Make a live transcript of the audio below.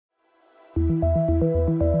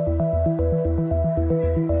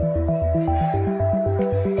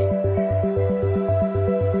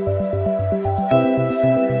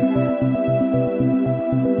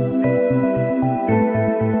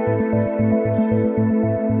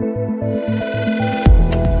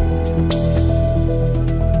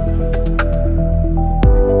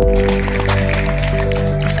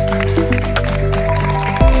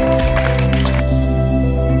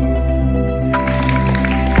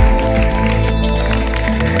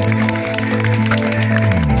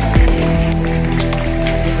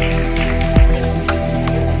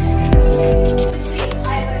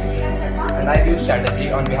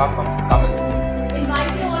Strategy on behalf of Carmel School.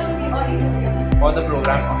 Invite you all to the auditorium For the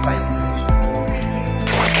program of Science Exhibition.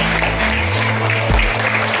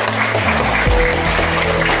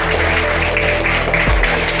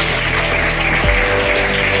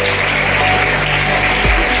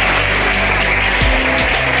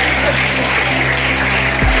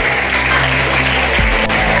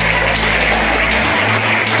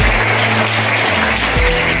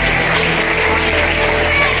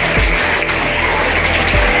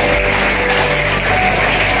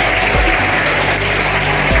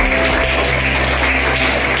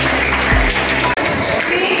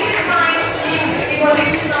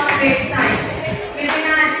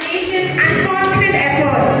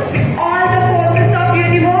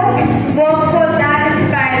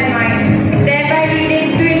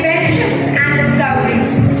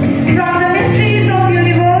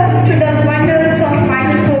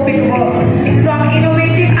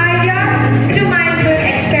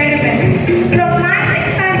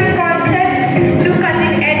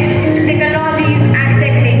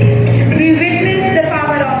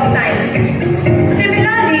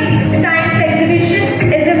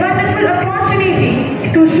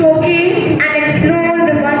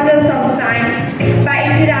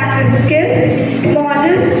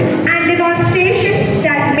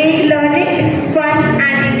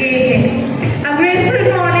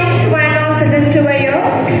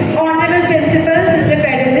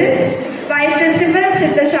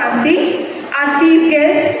 Our chief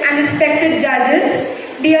guests and respected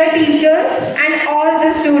judges, dear teachers and all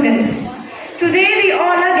the students. Today we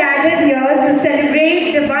all are gathered here to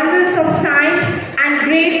celebrate the wonders of science and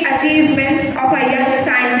great achievements of our young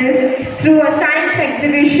scientists through a science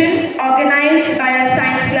exhibition organized by our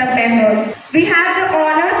science club members. We have the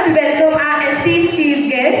honor to welcome our esteemed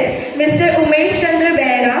chief guest, Mr. Umesh Chandra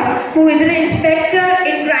Behra, who is an inspector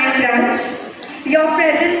in Crime Branch. Your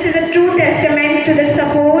presence is a true testament to the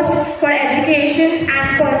support for education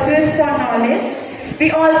and pursuit for knowledge.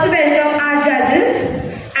 We also welcome our judges,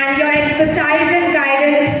 and your expertise and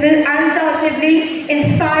guidance will undoubtedly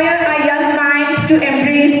inspire our young minds to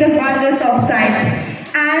embrace the wonders of science.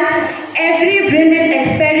 As every brilliant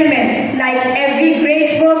experiment, like every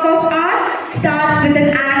great work of art, starts with an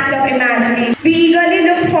act of imagination. We eagerly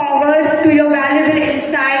look forward to your valuable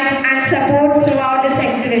insights and support throughout this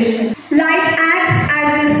exhibition. Light acts as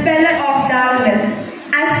the speller of darkness.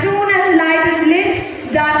 As soon as light is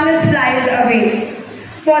lit, darkness flies away.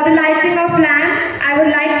 For the lighting of lamp, I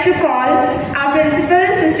would like to call our principal,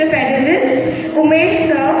 Sister Federalist, Umesh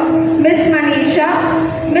Sir, Miss Manisha,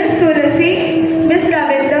 Miss Tulasi, Miss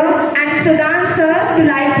Ravinder, and Sudan Sir to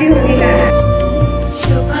light the holy lamp.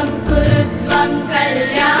 Shubham Kurutvam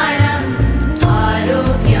Kalyanam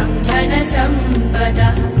Arogyam Dhana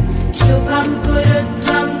Sampadah. Shubham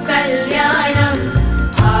Kurutvam Kalyanam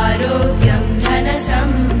Arogyam Dhana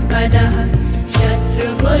Sampadah. Shatru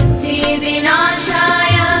Buddhi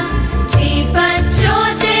Vinashaya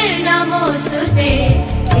Deepajyotir Namostute.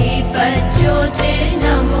 Deepajyotir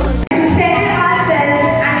Namostute. To settle ourselves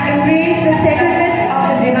and embrace the sacredness of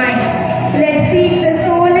the divine, let's seek the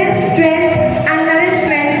soulless strength and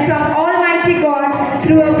nourishment from Almighty God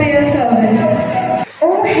through a prayer service.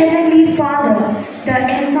 O Heavenly Father, the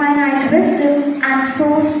infinite wisdom and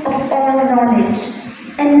source of all knowledge,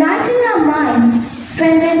 enlighten our minds,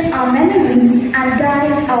 strengthen our memories, and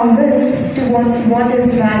direct our wills towards what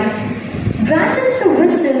is right. Grant us the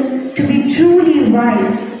wisdom to be truly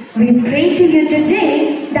wise. We pray to you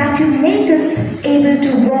today that you make us able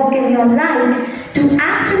to walk in your light, to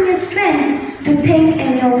act in your strength, to think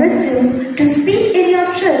in your wisdom, to speak in your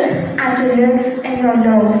truth, and to live in your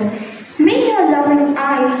love. May your loving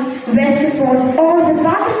eyes rest upon all the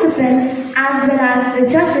participants as well as the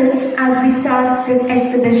judges as we start this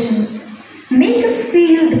exhibition. Make us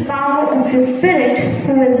feel the power of your Spirit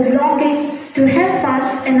who is longing to help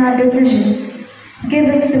us in our decisions. Give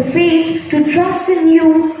us the faith to trust in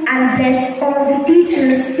you and bless all the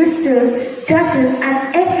teachers, sisters, judges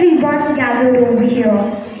and everyone gathered over here.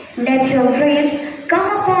 Let your grace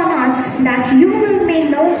come upon us that you will be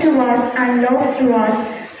known to us and loved to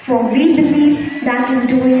us, for we believe that in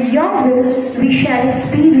doing your will we shall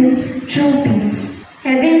experience true peace.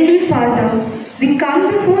 Heavenly Father, we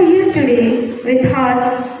come before you today with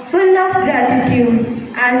hearts full of gratitude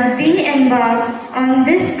as we embark on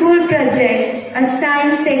this school project, a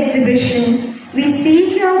science exhibition. We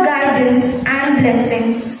seek your guidance and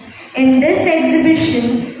blessings. In this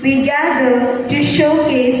exhibition, we gather to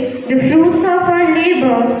showcase the fruits of our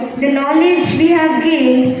labor, the knowledge we have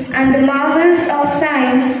gained, and the marvels of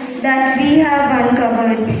science that we have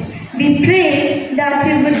uncovered. We pray that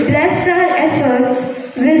you would bless our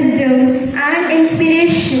efforts, wisdom, and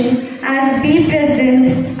inspiration as we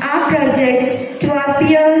present our projects to our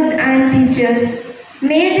peers and teachers.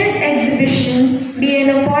 May this exhibition be an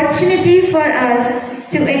opportunity for us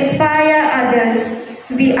to inspire others.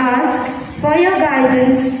 We ask for your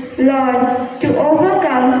guidance, Lord, to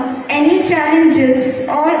overcome any challenges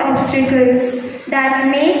or obstacles that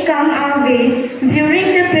may come our way during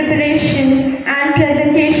the preparation and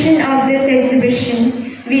presentation of this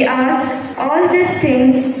exhibition. We ask all these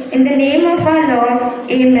things in the name of our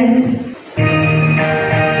Lord. Amen.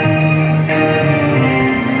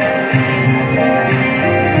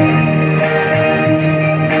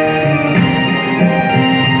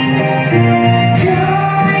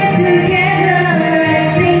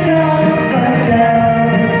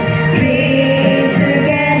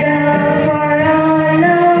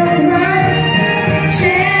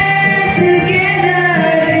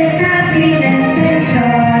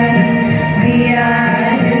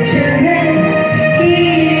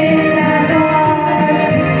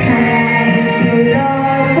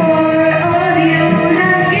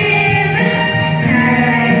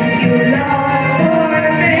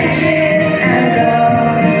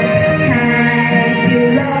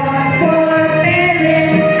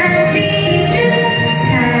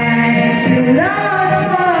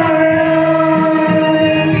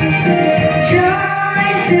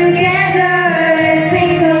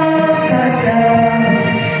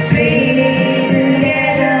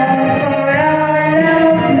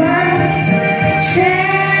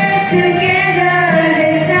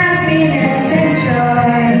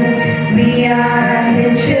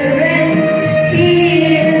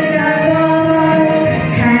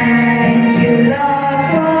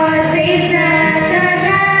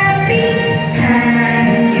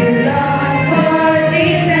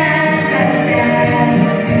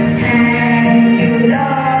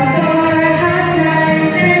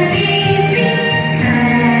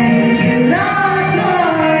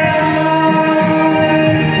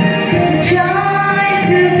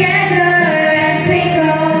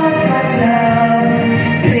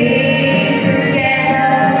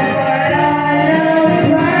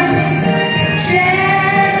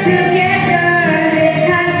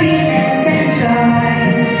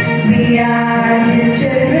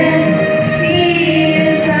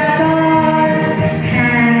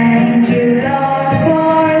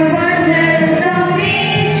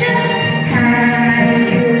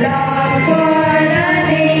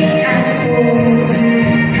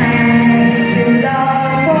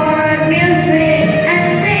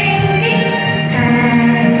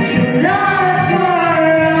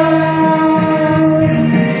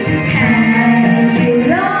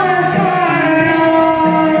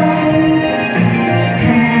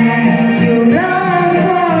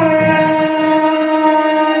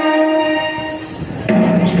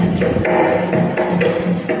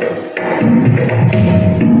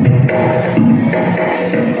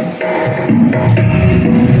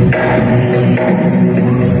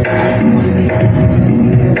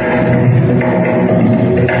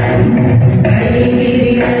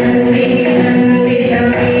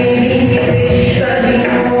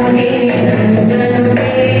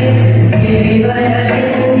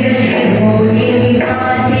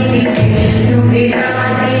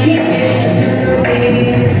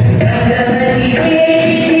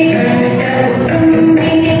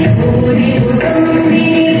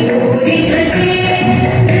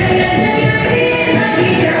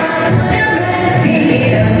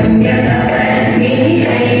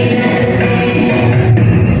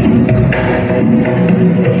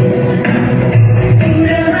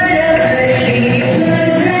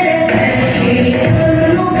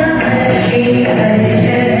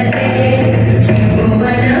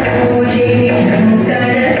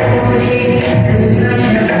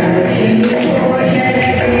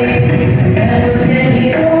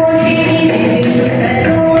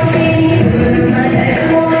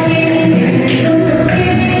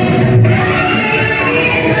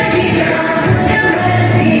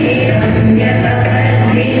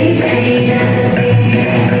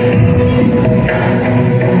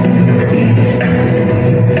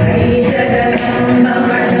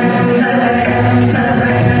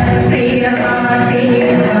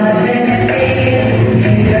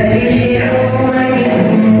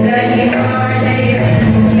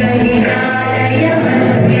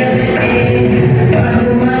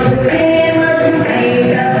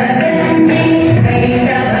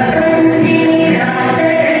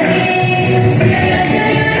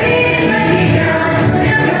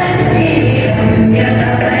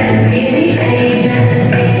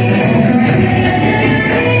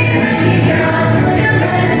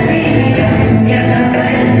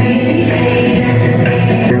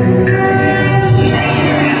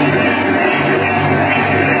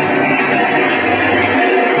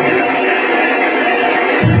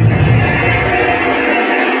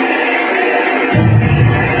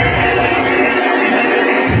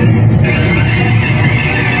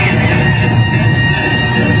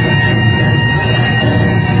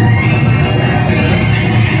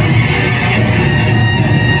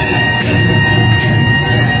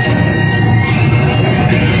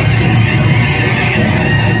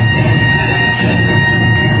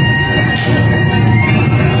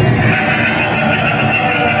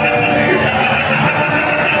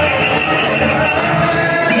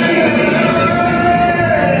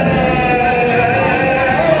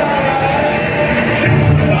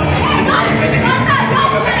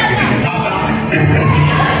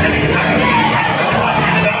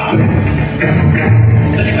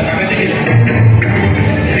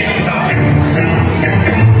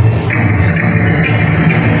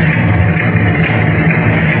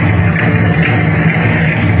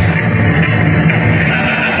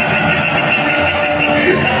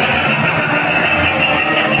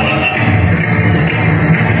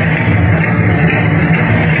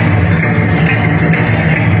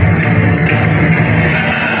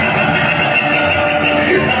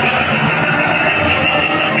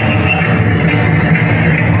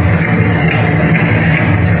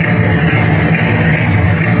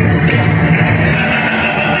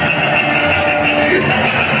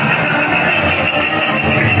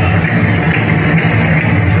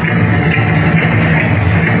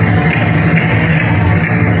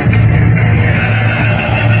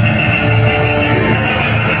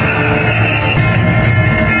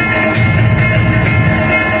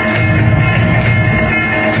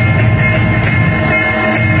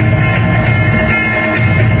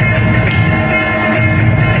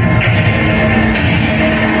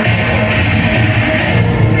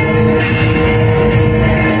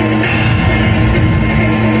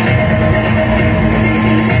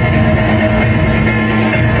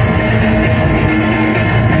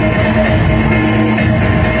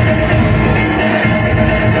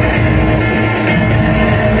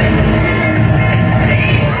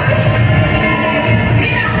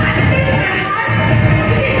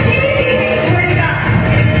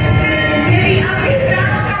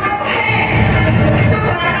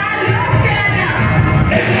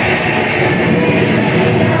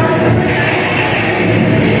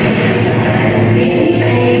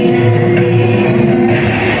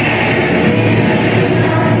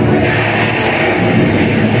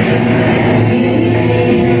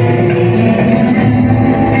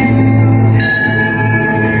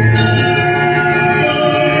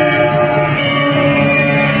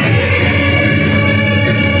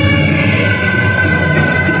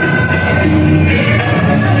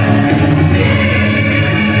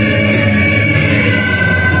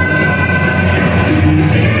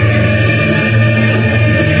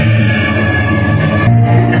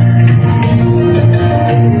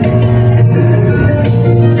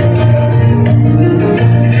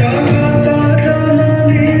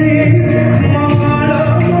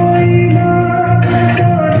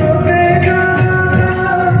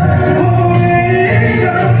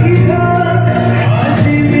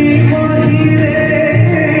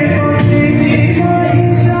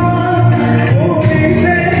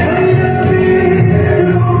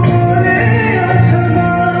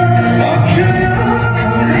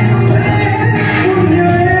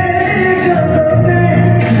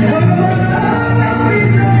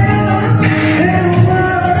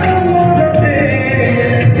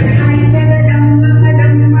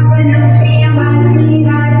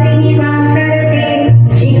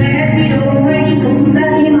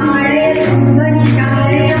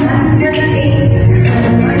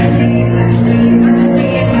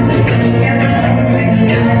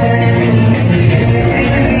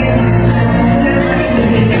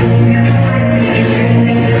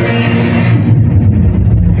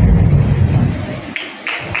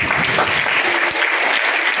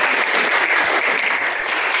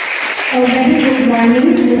 A very good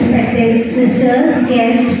morning, respected sisters,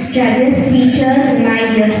 guests, judges, teachers, and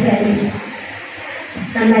my dear friends,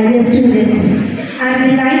 and my dear students. I am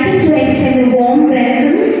delighted to extend a warm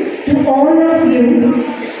welcome to all of you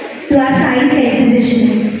to our science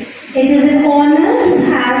exhibition. It is an honor to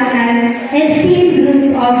have an esteemed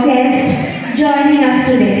group of guests joining us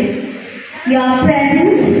today. Your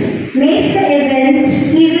presence makes the event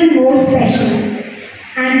even more special,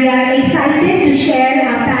 and we are excited to share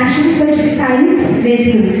our passion for science with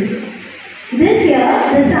you. This year,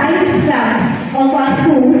 the Science Club of our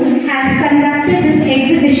school has conducted this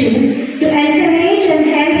exhibition to encourage and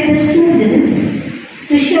help the students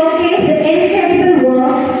to showcase the incredible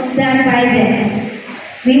work done by them.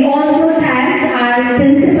 We also thank our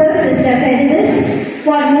principal, Sister Federis,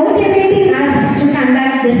 for motivating us to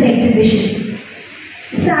conduct this exhibition.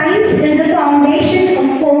 Science is the foundation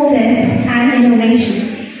of progress and innovation.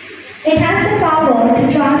 It has the power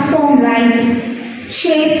to transform lives,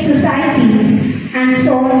 shape societies, and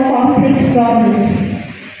solve complex problems.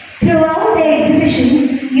 Throughout the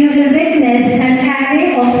exhibition, you will witness an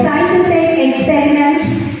array of scientific experiments,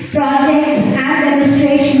 projects, and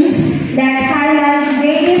demonstrations that highlight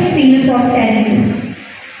various fields of studies.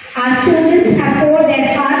 Our students have poured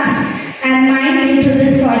their hearts and mind into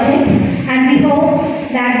this project, and we hope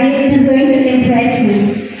that it is going to impress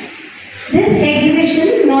you. This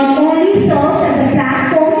exhibition not only serves as a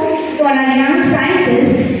platform for our young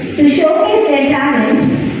scientists to showcase their talents,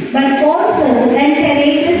 but also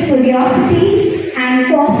encourages curiosity and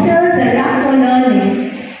fosters a love for learning.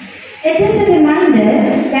 It is a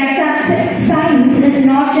reminder that science is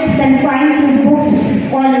not just confined to books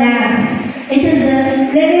or lab. It is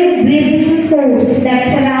a living, breathing force that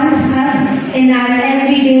surrounds us in our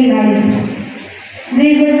everyday lives.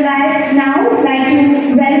 We would now like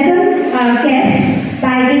to welcome our guest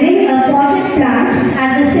by giving a potted plant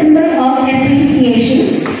as a symbol of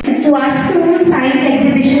appreciation to our school Science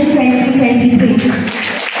Exhibition 2023.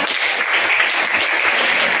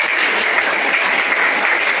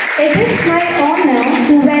 It is my honor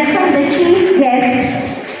to welcome the chief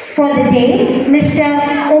guest for the day, Mr.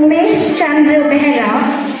 Umesh Chandra Behra,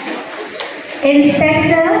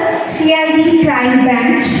 Inspector, CID Crime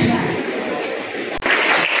Branch.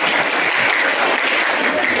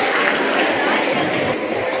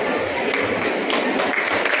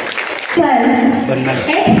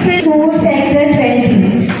 Ex-School Sector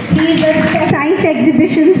 20. He is the Science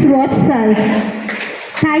Exhibition's Rourkela.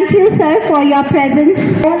 Thank you, sir, for your presence.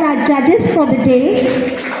 All our judges for the day,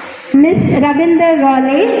 Miss Ravinder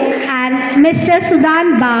Rolle and Mr.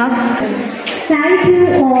 Sudan Bagh. Thank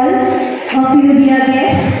you all of you, dear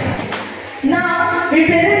guests. Now, we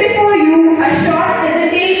present before you a short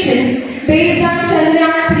presentation based on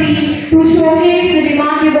Chandrayaan-3 to showcase the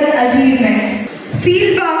remarkable achievement.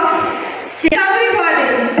 Field box, check. Recovery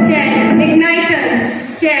bottle, check. Igniters,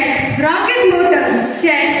 check. Rocket motors,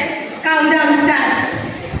 check. Countdown starts.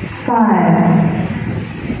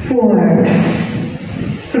 5, 4,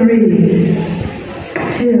 3,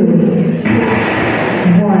 2,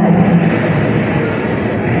 1.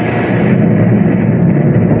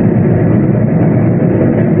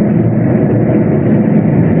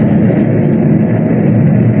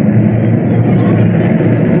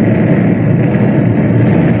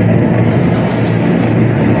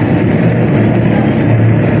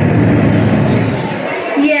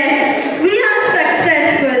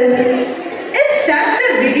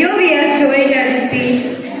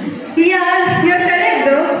 Yeah, you're correct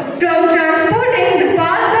though. From transporting the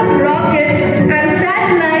parts of rockets and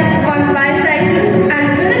satellites on bicycles and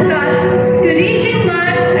bullet cars to reaching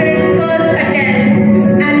Mars in its first attempt.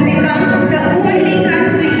 And become the only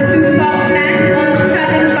country to soft land on the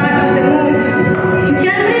southern part of the moon.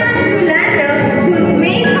 Chandrayaan-2 lander, whose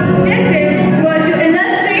main objective was to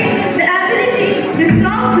illustrate the ability to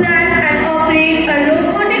soft land and operate a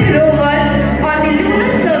robotic rover on the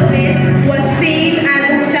lunar surface, Was same as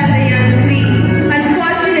of Chandrayaan-3.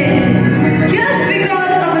 Unfortunately, just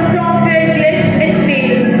because of a software glitch, it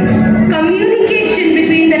failed. communication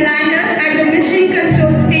between the lander and the mission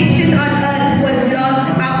control station on Earth was lost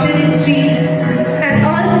after it reached An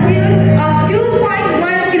altitude of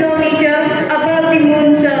 2.1 kilometers above the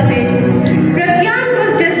moon's surface. Pragyan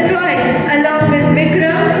was destroyed along with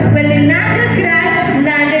Vikram when the lander crash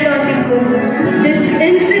landed on the moon. This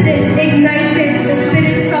incident ignited the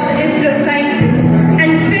spirits of the ISRO scientists and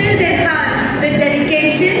filled their hearts with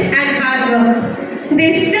dedication and hard work.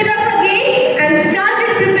 They stood up again and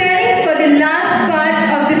started preparing for the last part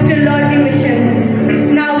of this trilogy mission.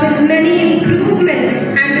 Now with many improvements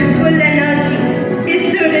and with full energy,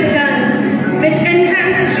 ISRO returns with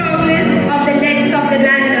enhanced strongness of the legs of the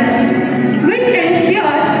lander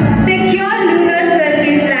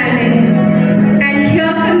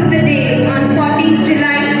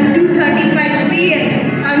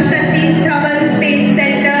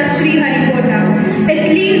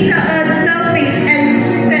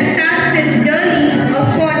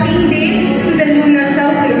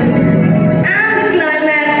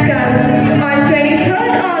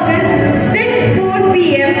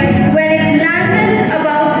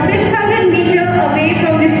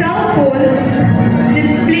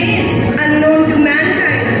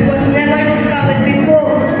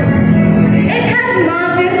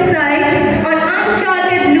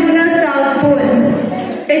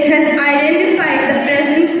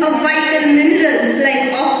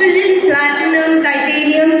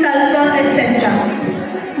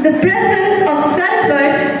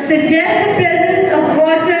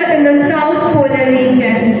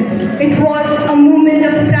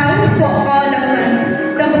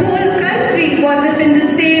whole country was up in the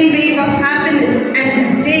same wave of happiness, and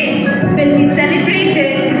this day will be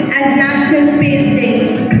celebrated as National Space Day.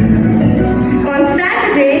 On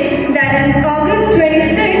Saturday, that is August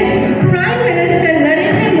 26th, Prime Minister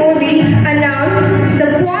Narendra Modi announced the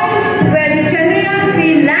point where the Chandrayaan-3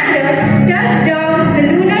 lander touched down the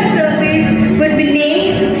lunar surface would be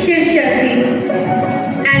named Shiv Shakti.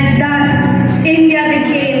 And thus, India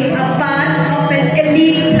became a part of an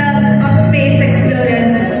elite club of space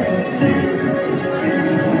explorers.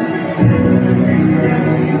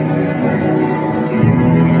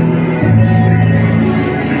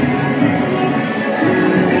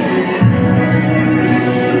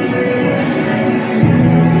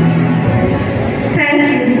 Thank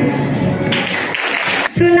you.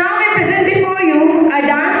 So now we present before you a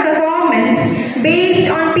dance performance based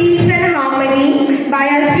on peace and harmony by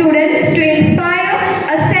our students to inspire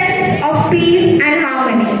a sense of peace and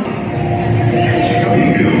harmony. कभी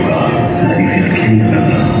भी होगा नदी से अकेले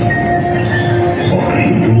लगा और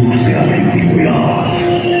कहीं दूर से आती हुई कोई आवाज।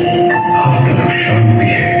 हर तरफ शांति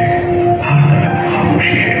है, हर तरफ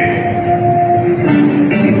खामोशी है।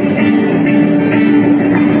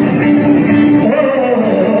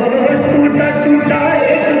 टूटा टूटा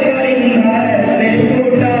एक परिंदा ऐसे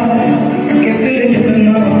टूटा कि फिर जुड़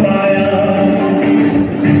ना पाया।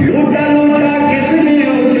 लूटा लूटा किसने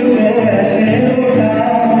उसको ऐसे लूटा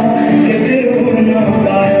कि फिर उड़ ना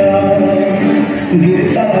पाया।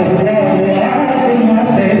 गिरता हुआ वो आसमां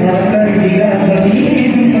से आकर गिरा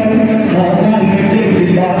जमीन पर। सावन में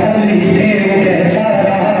दिल बादल ही थे वो कहता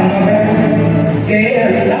रहा मगर के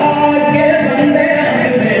अल्लाह के बंदे हंस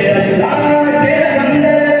दे, अल्लाह के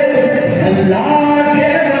बंदे, अल्लाह के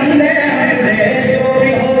बंदे हंस दे, जो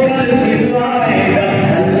भी हो कल फिर आएगा।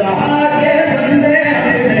 अल्लाह के बंदे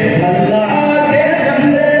हंस दे, अल्लाह के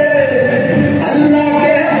बंदे, अल्लाह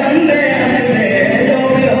के बंदे हंस दे, जो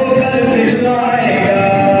भी हो कल फिर आएगा।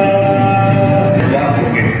 इस बात हो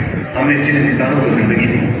के हमने जिन इंसानों को जिंदगी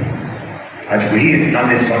दी, आज वही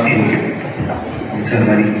इंसान स्वार्थी हो गए, उनसे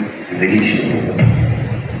हमारी जिंदगी छीन ली।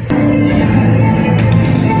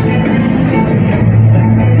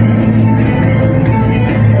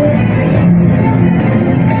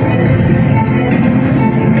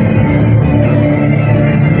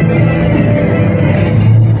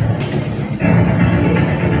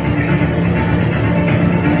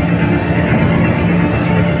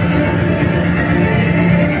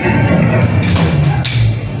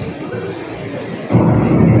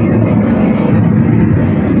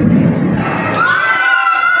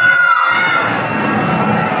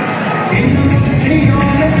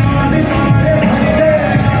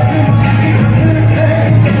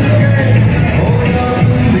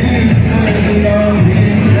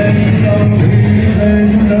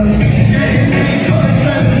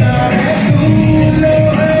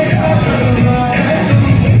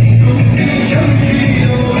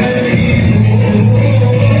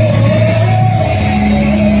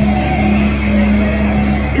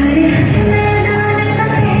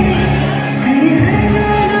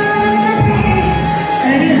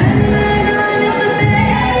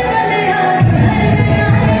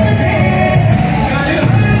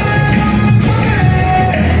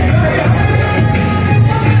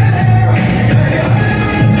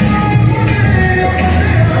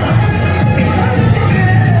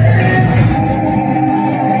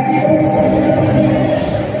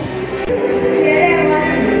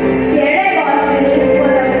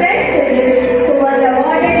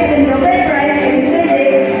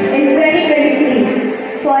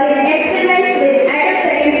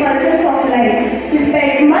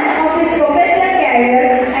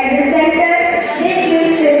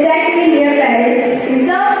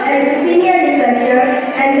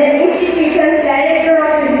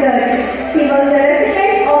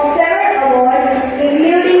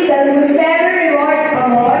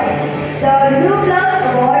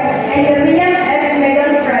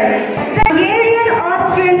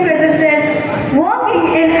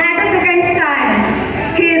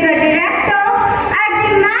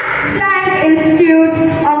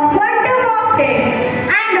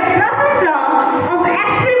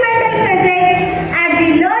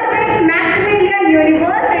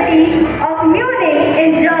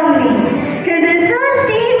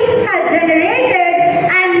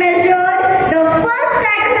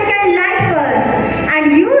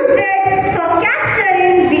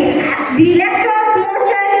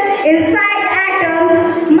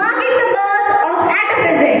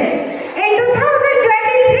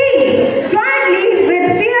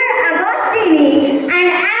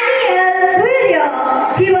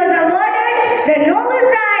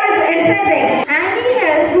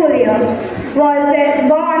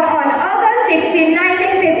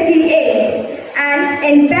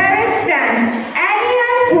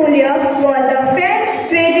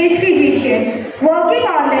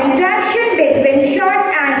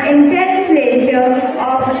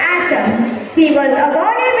 He was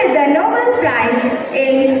awarded with the Nobel Prize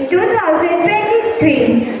in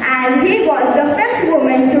 2023 and he was the fifth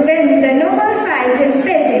woman to win the Nobel Prize in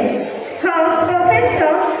Physics. Her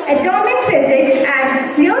professor atomic physics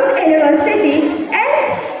at Lyon University,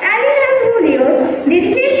 Julio's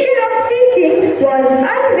dedication of teaching was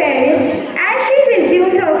unvarying as she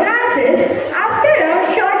resumed her classes after a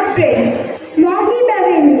short break. Monty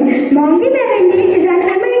Beveridge is an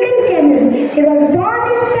American chemist. He was born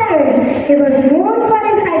in Paris. He was known for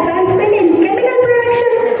his advancement in chemical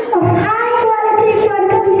production of high-quality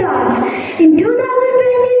quantum dots. In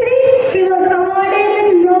 2023, he was awarded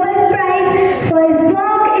with Nobel Prize for his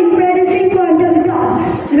work in producing quantum dots.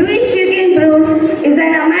 Louis Bruce is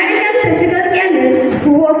an American physical chemist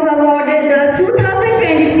who was awarded the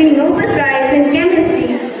 2023 Nobel Prize in Chemistry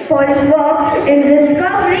for his work in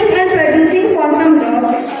discovering and producing quantum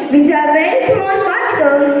dots, which are very small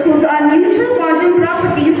particles whose unusual quantum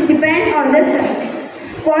properties depend on the size.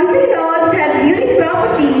 Quantum dots have unique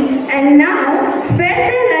properties and now spread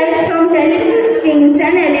their light from television screens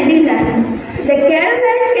and LED lamps. They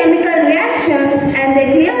catalyze chemical reaction and the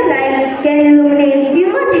clear light can illuminate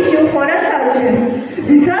tumor tissue for a surgeon.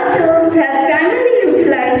 Researchers have primarily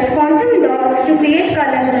utilized quantum dots to create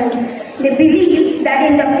color light. They believe that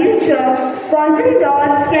in the future, quantum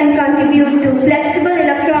dots can contribute to flexible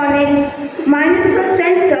electronics, minuscule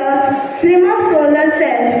sensors, slimmer solar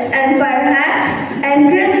cells, and perhaps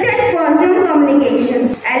encrypted quantum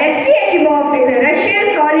communication. Alexei Yakimov is a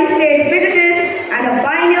Russian solid-state physicist and a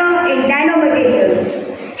pioneer in nanomaterials.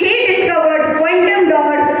 He discovered quantum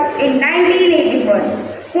dots in 1981.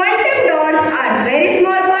 Quantum dots are very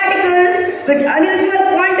small particles with unusual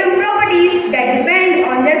quantum properties that depend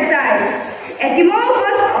on their size. Yakimov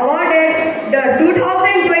was awarded the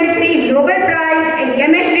 2023 Nobel Prize in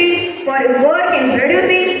Chemistry for his work in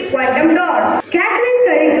producing quantum dots. Kathleen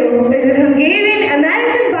Carrico is a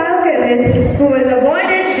Hungarian-American biochemist who was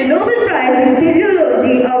awarded the Nobel Prize in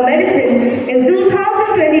Physiology or Medicine in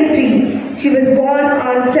 2023. She was born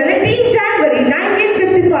on 17 January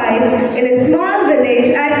 1955 in a small village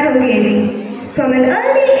at Hungary. From an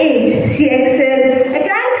early age, she excelled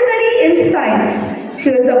academically in science. She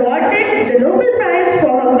was awarded the Nobel Prize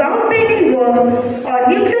for her groundbreaking work on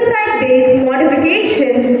nucleoside-based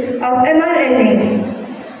modification of mRNA.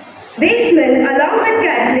 Weizmann, along with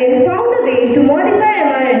Kathleen, found a way to modify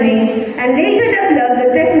mRNA and later developed the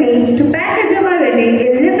technique to package mRNA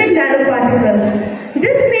in lipid nanoparticles.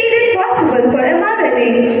 This made it possible for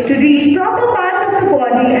mRNA to reach proper parts of the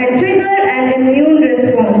body and trigger an immune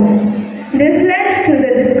response. This led to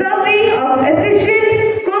the discovery of efficient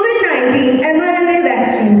COVID-19 mRNA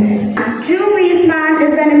vaccines. Drew Weizmann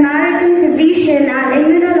is an American physician and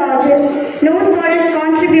immunologist known for his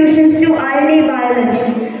contributions to RNA biology.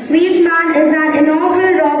 Weizmann is an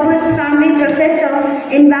inaugural Roberts Family Professor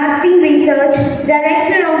in Vaccine Research,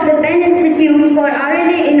 Director of the Penn Institute for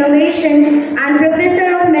RNA Innovation, and Professor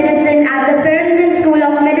of Medicine at the Perelman School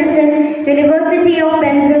of Medicine, University of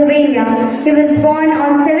Pennsylvania. He was born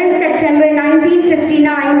on 7 September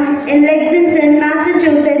 1959 in Lexington,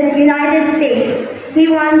 Massachusetts, United States. He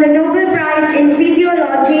won the Nobel Prize in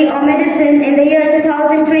Physiology or Medicine in the year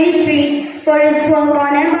 2023 for his work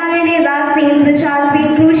on mRNA vaccines, which has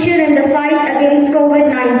been crucial in the fight against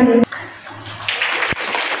COVID-19.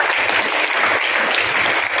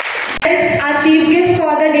 Our chief guest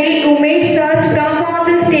for the day, Umesh sir, to come on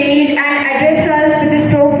the stage and address us with his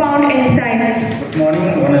profound insights. Good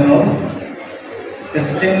morning, one and all.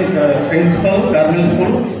 Esteemed Principal, Carmel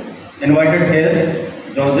School, invited guests,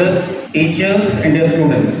 judges, teachers, and their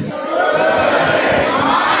students. Good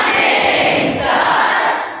morning, sir.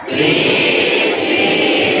 Peace be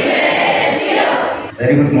with you.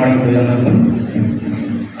 Very good morning to you, everyone.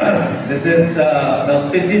 This is the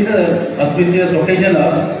auspicious occasion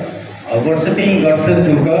of worshipping Goddess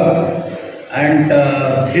Durga and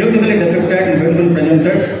beautifully depicted and beautifully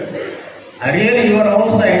presented. Really, you are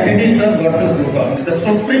all the entities of Goddess Durga. The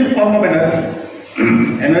supreme form of energy.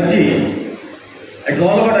 It's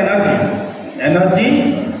all about energy. Energy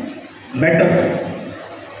matters.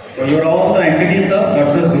 So you are all the entities of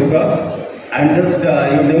Goddess Durga, and just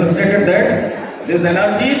you demonstrated that these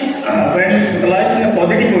energies, when utilized in a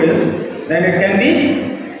positive ways, then it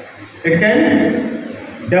can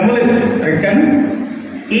demolish, it can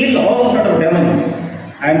heal all sort of demons.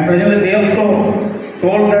 And presently they also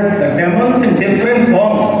told that the demons in different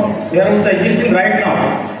forms, they are also existing right now.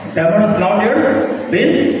 Demons now here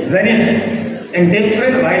been vanished in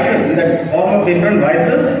different vices, in the form of different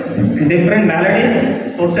vices, in different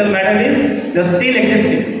maladies, social maladies, they are still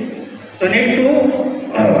existing. So we need to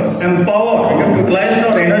empower, we need to utilize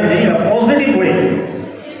our energy in a positive way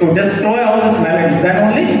to destroy all this malady, then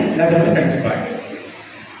only that will be satisfied.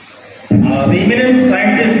 The eminent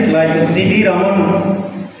scientists like C.V. Raman,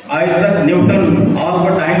 Isaac Newton,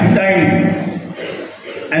 Albert Einstein,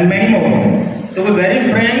 and many more. To be very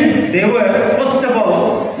frank, they were first of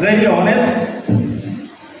all very honest.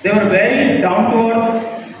 They were very down to earth.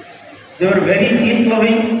 They were very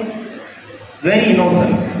peace-loving, very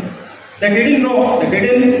innocent. They didn't know. They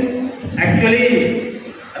didn't actually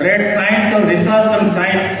read science or research on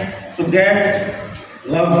science to get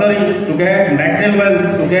luxury, to get material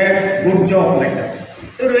wealth, to get good job like that.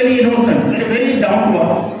 They were very innocent, very down to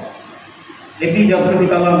earth. APJ Abdul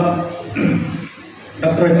Kalam,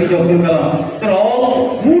 Dr. APJ Abdul Kalam, they were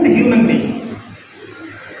all good human beings.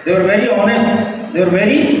 They were very honest, they were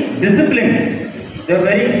very disciplined, they were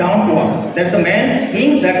very down to earth. That's the man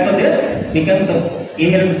king, that's how they became the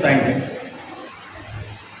eminent scientists.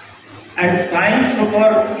 And science,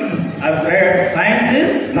 I've read, science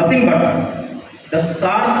is nothing but the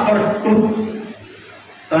search for truth.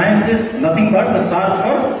 Science is nothing but the search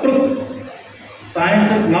for truth.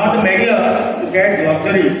 Science is not a media to get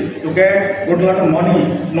luxury, to get good lot of money.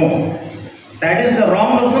 No. That is the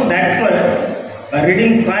wrong notion. That's why by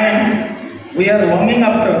reading science, we are longing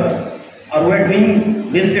after, or we are doing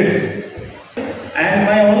visit. And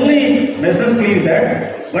my only message to you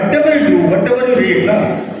that whatever you do, whatever you read,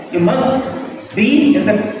 you must be in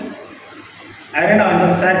the arena, in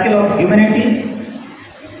the circle of humanity,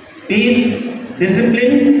 peace,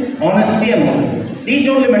 discipline, honesty and knowledge. These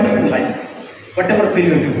only matters in life. Whatever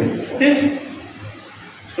field you do. Okay?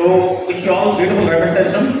 So, wish you all beautiful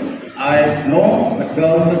representation. I know the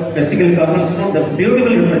girls, basically Carmel students, the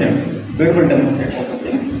beautiful represent, beautiful demonstrate all those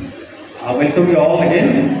things. Welcome you all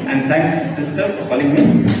again and thanks sister for calling me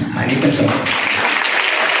and you can come.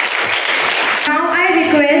 Now I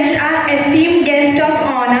request our esteemed guest of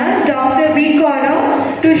honor, Dr. V.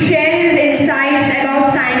 Gaurav, to share his insights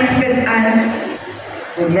about science with us.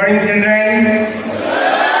 Good morning, children.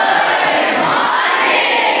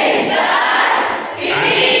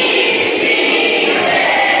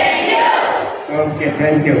 Okay,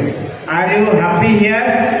 thank you. Are you happy here?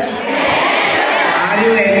 Yes. Are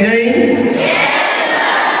you enjoying?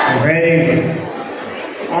 Yes. Very good.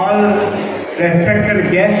 All respected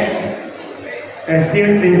guests,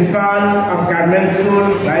 esteemed principal of Carmel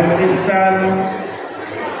School, vice principal,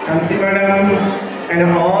 Santi Madam, and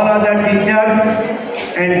all other teachers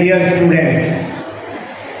and dear students.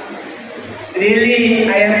 Really,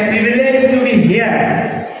 I am privileged to be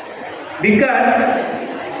here because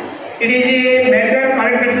it is a matter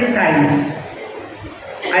connected to science.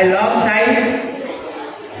 I love science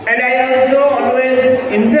and I also always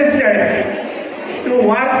interested to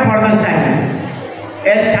work for the science.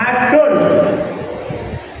 As I have told,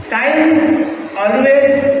 science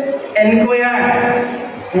always inquire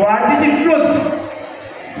what is the truth,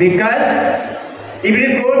 because if you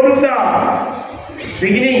go to the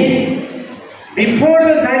beginning, before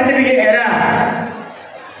the scientific era,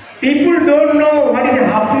 people don't know what is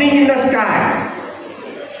happening in the sky.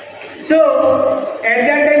 So, at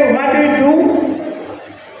that time, what do you do?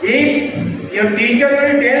 If your teacher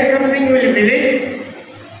will tell something, you will believe.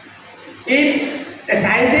 If a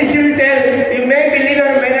scientist will tell, you may believe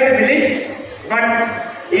or may not believe. But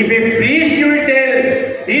if a priest will tell,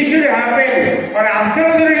 this should happen, or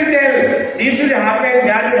astrologer will tell, this should happen,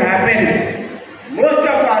 that will happen, most of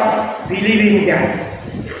us believe in that.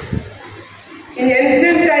 In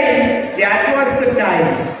ancient time, that was the time,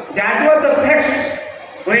 that was the fact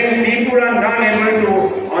when people are not able to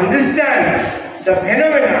understand the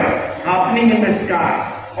phenomena happening in the sky,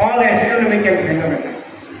 all astronomical phenomena.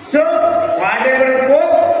 So, whatever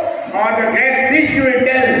book or the great priest will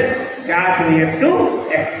tell, that we have to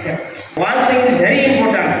accept. One thing is very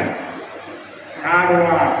important, hard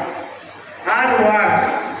work,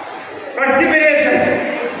 perseverance.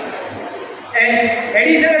 As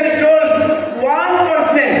Edison has told,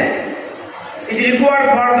 1% is required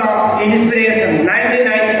for the inspiration,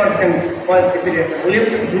 99% perseverance. We have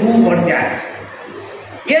to do for that.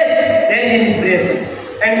 Yes, there is inspiration.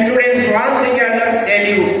 And students, one thing I will tell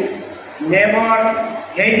you, never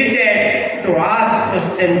hesitate to ask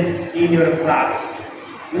questions in your class.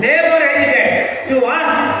 Never hesitate to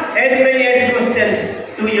ask as many questions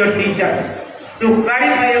to your teachers, to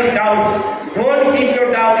clarify your doubts. Don't keep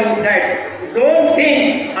your doubt inside. Don't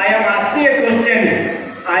think I am asking a question.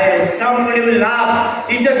 Somebody will laugh.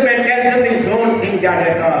 Teachers may tell something. Don't think that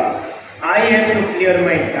at all. I have to clear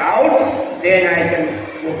my doubts. Then I can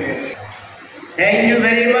progress. Thank you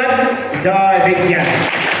very much. Jai Vigyan.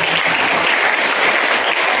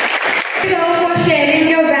 Thank you for sharing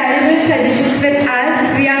your valuable suggestions with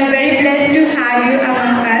us. We are very blessed to have you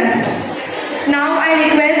among us.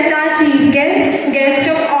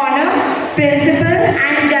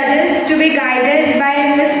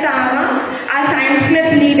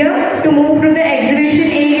 to move to the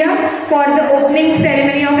exhibition area for the opening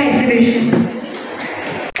ceremony of exhibition.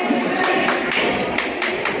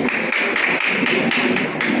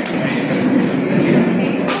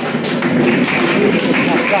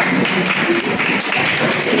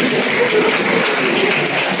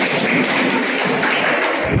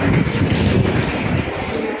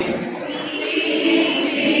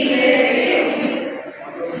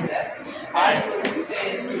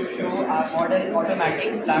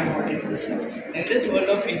 Automatic plant watering system. In this world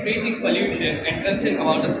of increasing pollution and concern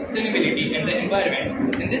about the sustainability and the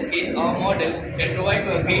environment, in this case our model can provide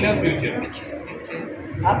for a greener future.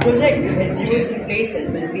 Our project is used in places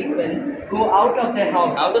when people go out of their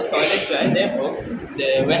house. Now the soil is dry, therefore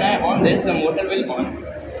when I on this, the motor will on.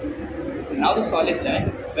 Now the soil is dry.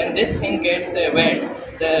 When this thing gets wet,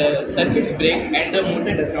 the circuits break and the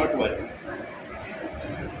motor does not work.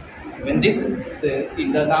 When this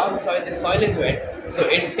now the soil is wet, so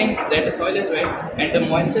it thinks that the soil is wet and the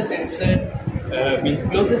moisture sensor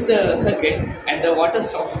closes the circuit and the water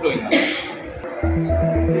stops flowing out.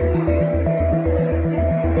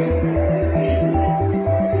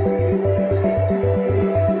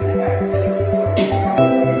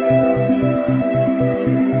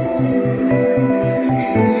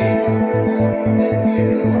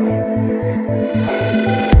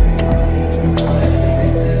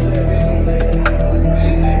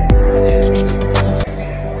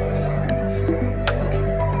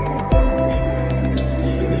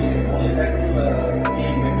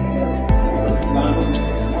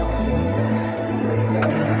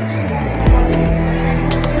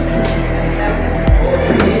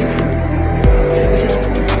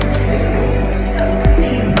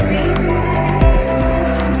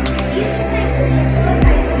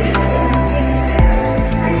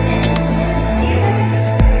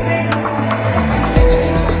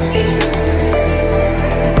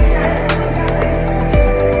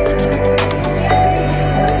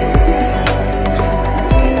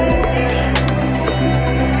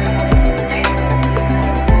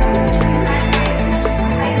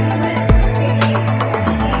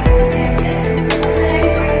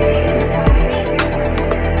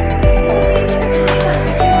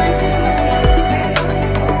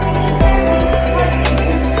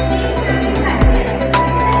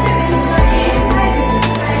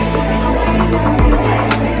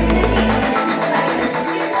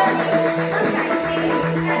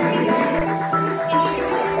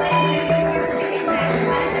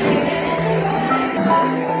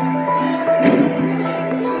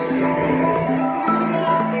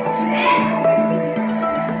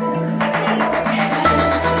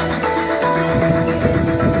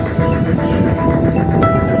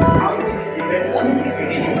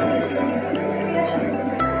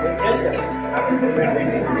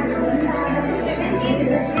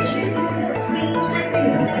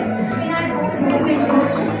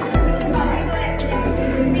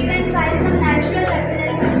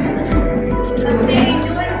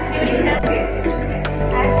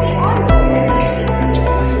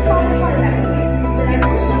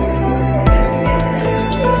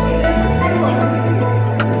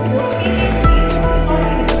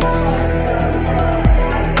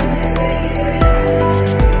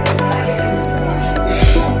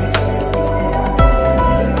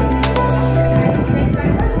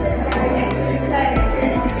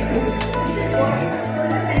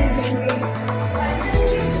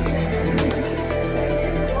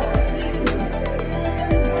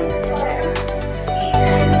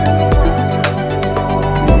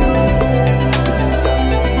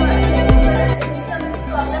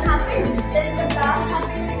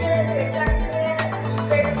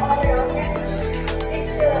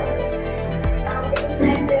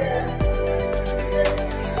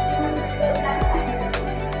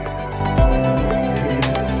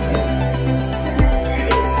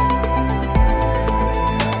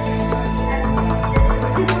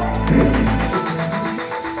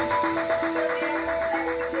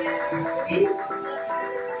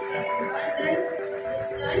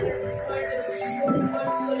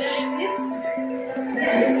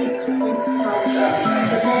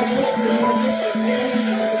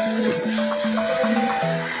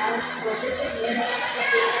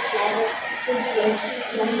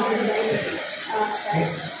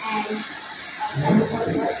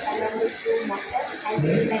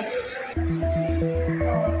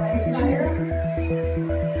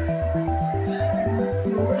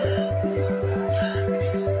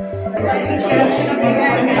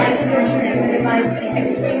 minimize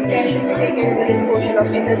extreme tension taken in the disposal of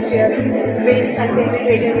industrial waste and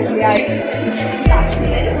penetrated with the eye.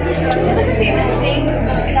 There was a famous saying that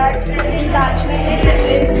Taj Mahal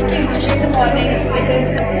is English in the morning, it is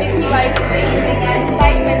white in the evening, and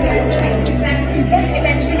white when it is night. But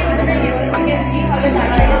eventually, over the years, you can see how the Taj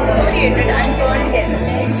Mahal is deteriorated and turned yellow.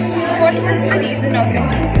 So, what was the reason of it?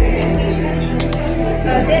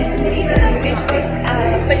 The reason of it was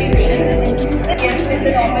pollution. Yes, in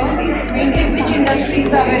the normal way. Which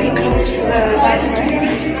industries are very close to the Taj Mahal?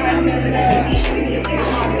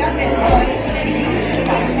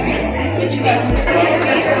 Which causes for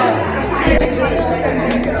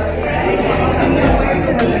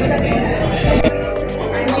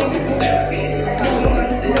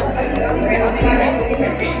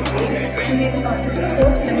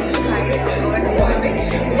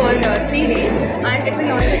 3 days, and it will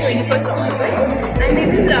launch on 21st October, and they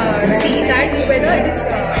will see that whether it is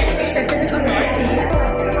acceptable or not.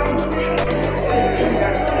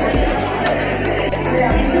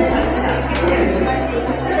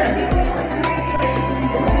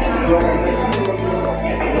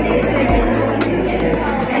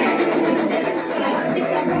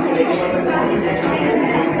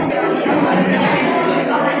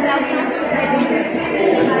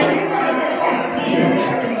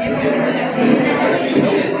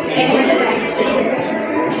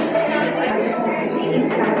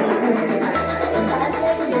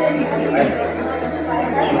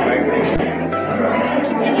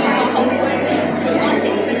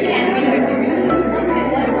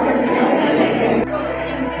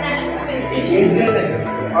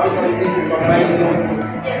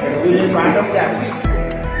 Part of that.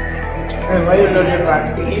 Why you not a part?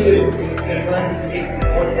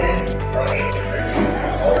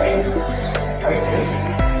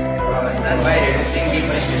 By reducing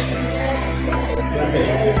deforestation.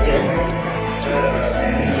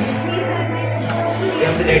 We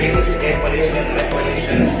have to reduce air pollution, noise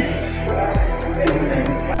pollution.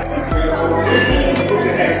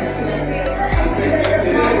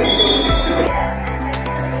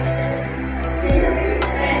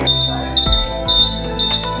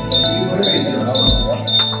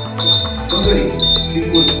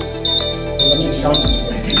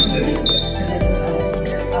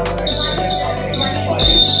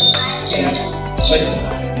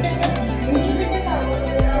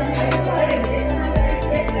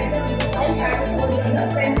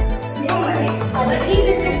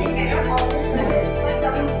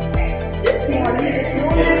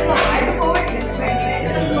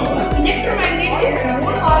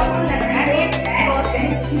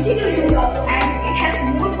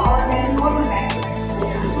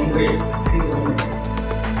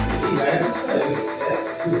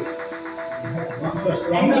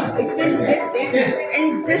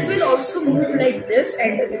 And this will also move like this,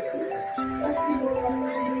 and we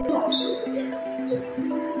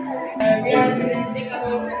are presenting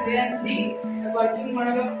about Chandrayaan 3, the working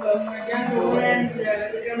model of Chandrayaan rover and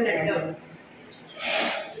Vikram lander.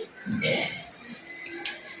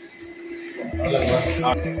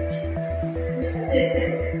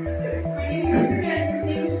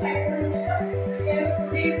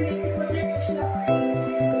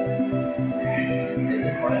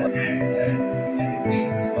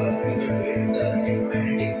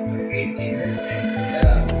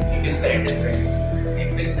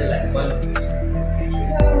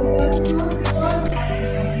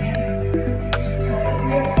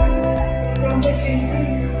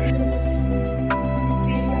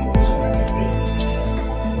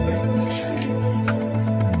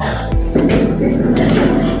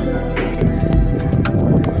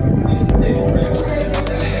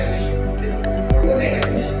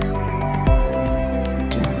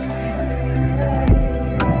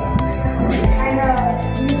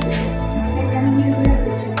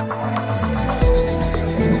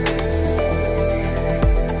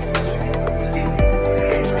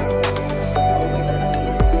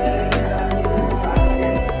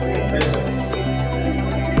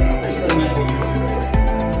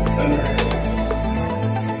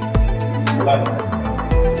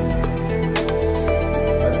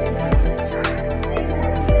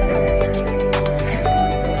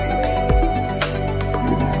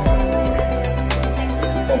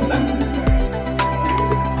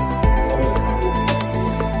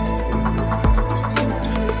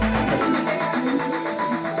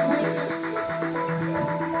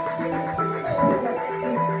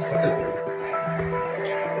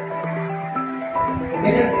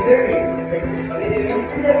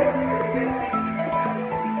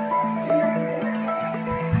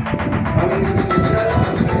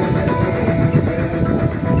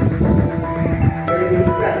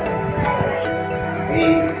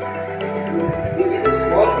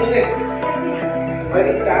 Okay. Where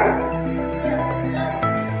is that?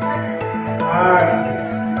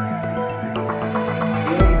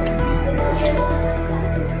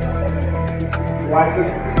 What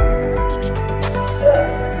is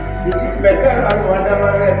this is better or whatever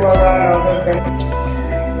other thing?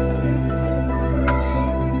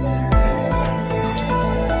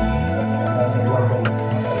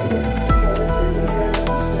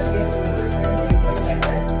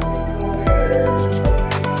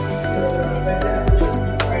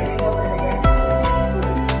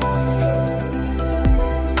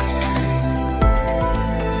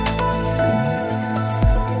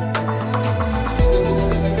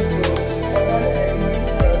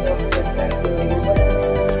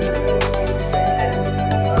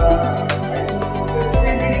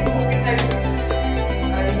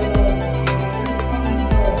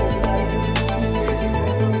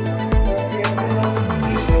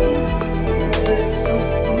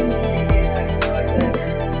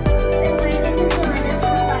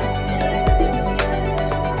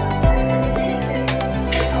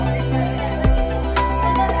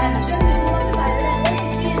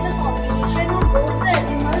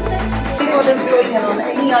 What is going on?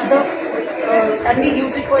 Any other? Can we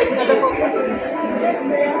use it for any other purpose? Yes,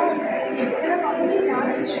 there are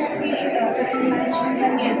plants which can be management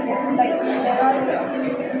can be important. Like there are,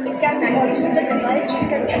 it can be also the desired change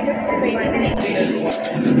can be entered for various things.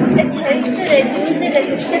 It helps to reduce the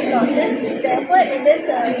resistive losses. Therefore, it is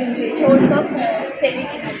a source of saving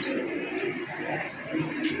energy.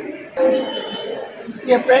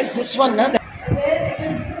 Yeah, press this one, na? Where it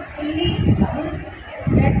is fully double,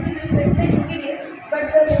 that will reflect the UV rays, but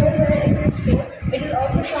the level where it is low, it is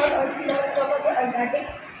also found on top of the Atlantic.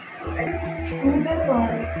 To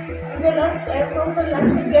the lungs, air from the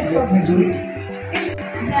lungs it gets oxygen.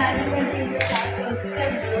 Yeah, you can see the plants also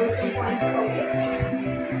have roads and points of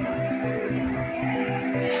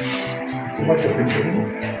So what's the picture?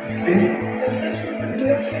 Explain. This is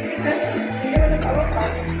our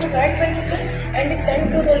passes the right ventricle and is sent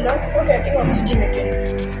to the lungs for getting oxygenated.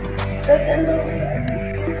 So then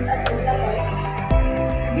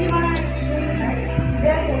we want to show you that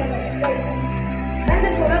there are solar panels, right? And the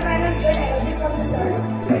solar panels get energy from the sun.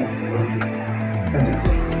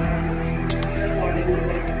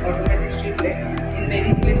 Automatic street light. In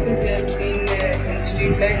many places we have seen in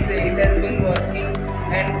street lights it has been working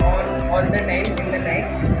and on all the time in the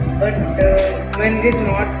nights, but when it is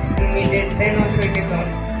not needed then also it is on.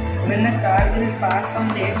 When a car will pass on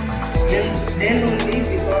it, then only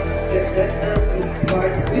because of pressure the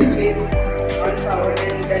part which is on power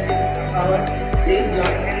and that is power they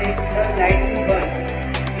join and the light will burn.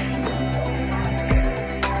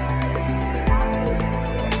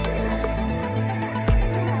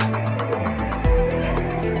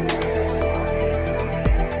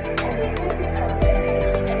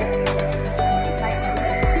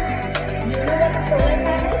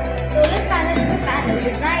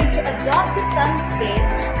 designed to absorb the sun's rays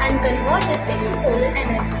and convert it into solar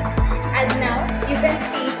energy. As now you can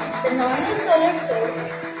see, the normal solar source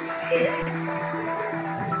is.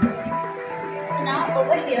 So now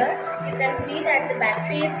over here you can see that the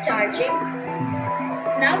battery is charging.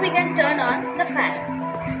 Now we can turn on the fan.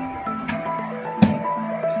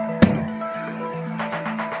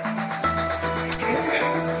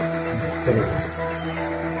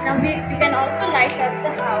 Now we can also light up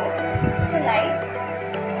the house with the light.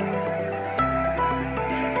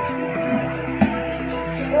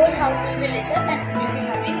 The whole house will be lit up and we will be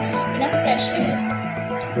having enough fresh air.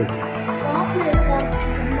 Warm welcome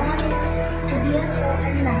and good morning to dear sir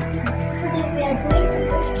and ma'am. Today we are going to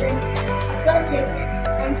present a project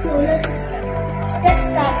on solar system. So let's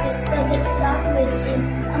start this project without wasting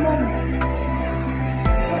a moment.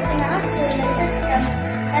 So in our solar system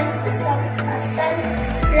consists of a sun,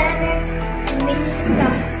 planets, and many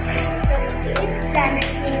stars. The 8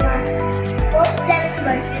 planets name are first planet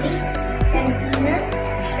Mercury, then Venus,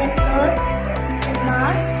 then Earth, then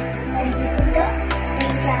Mars, then Jupiter,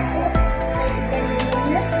 then Saturn, then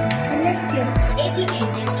Uranus, and Neptune. 88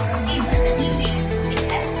 days to complete the revolution. It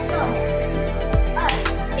has orbits. Earth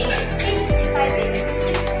takes 365 days and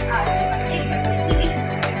 6 hours to complete the revolution.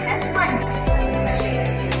 It has 1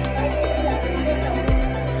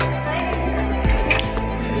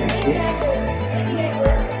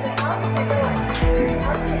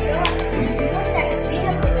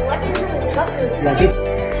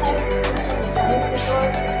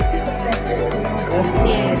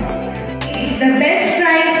 The best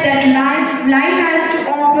right that life has to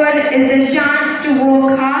offer is the chance to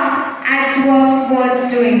work hard at work worth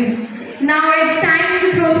doing. Now it's time to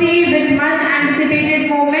proceed with much anticipated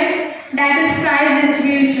moment, that is prize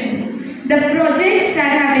distribution.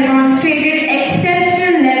 that have demonstrated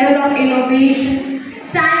exceptional level of innovation,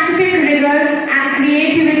 scientific rigor and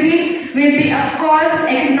creativity will be of course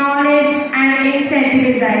acknowledged and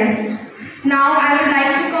incentivized. Now I would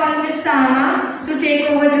like to call Ms. Sama to take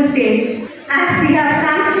over the stage. As we have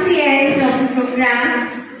come to the end of the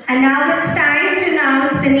program, and now it's time to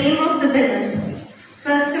announce the name of the winners.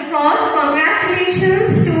 First of all,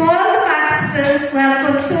 congratulations to all the participants who have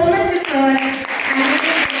put so much effort and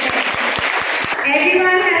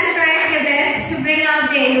everyone has tried their best to bring out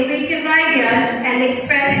their innovative ideas and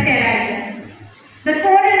express their ideas.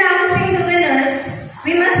 Before announcing the winners,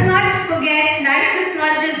 we must not forget life is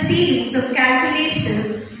not just series of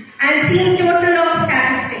calculations and sum total of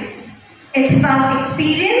statistics. It's about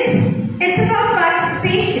experience, it's about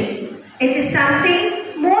participation. It is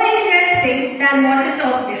something more interesting than what is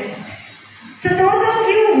obvious. So those of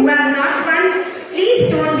you who have not won, please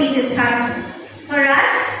don't be disheartened. For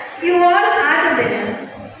us, you all are the winners.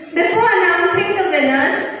 Before announcing the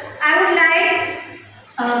winners, I would like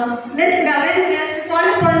Ms. Ravindra to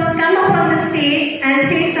come up on the stage and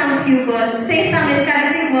say some few words, say some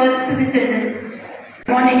encouraging words to the children.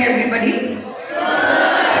 Good morning, everybody. Good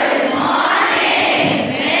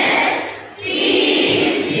morning, Miss.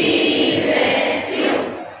 Peace be with you.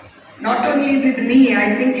 Not only with me,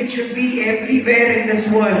 I think it should be everywhere in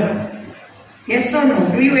this world. Yes or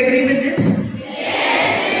no? Do you agree with this? Yes.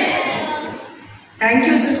 Thank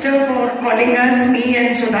you, sister, for calling us, me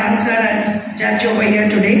and Sudan sir, as judge over here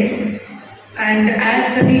today. And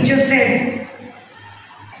as the teacher said,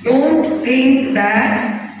 don't think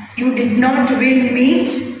that you did not win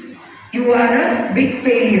means you are a big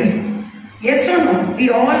failure. Yes or no?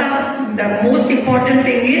 We all are. The most important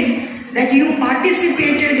thing is that you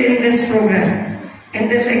participated in this program, in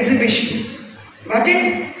this exhibition. Got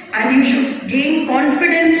it? And you should gain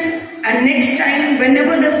confidence, and next time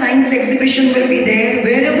whenever the science exhibition will be there,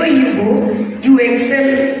 wherever you go, you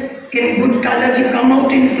excel in good colors, you come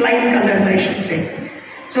out in flying colors, I should say.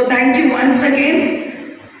 So thank you once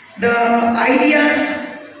again. The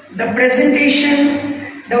ideas, the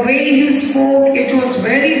presentation, the way you spoke, it was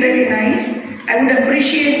very, very nice. I would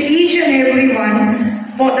appreciate each and every one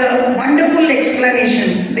for the wonderful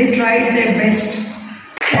explanation. They tried their best.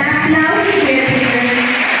 Clap loud.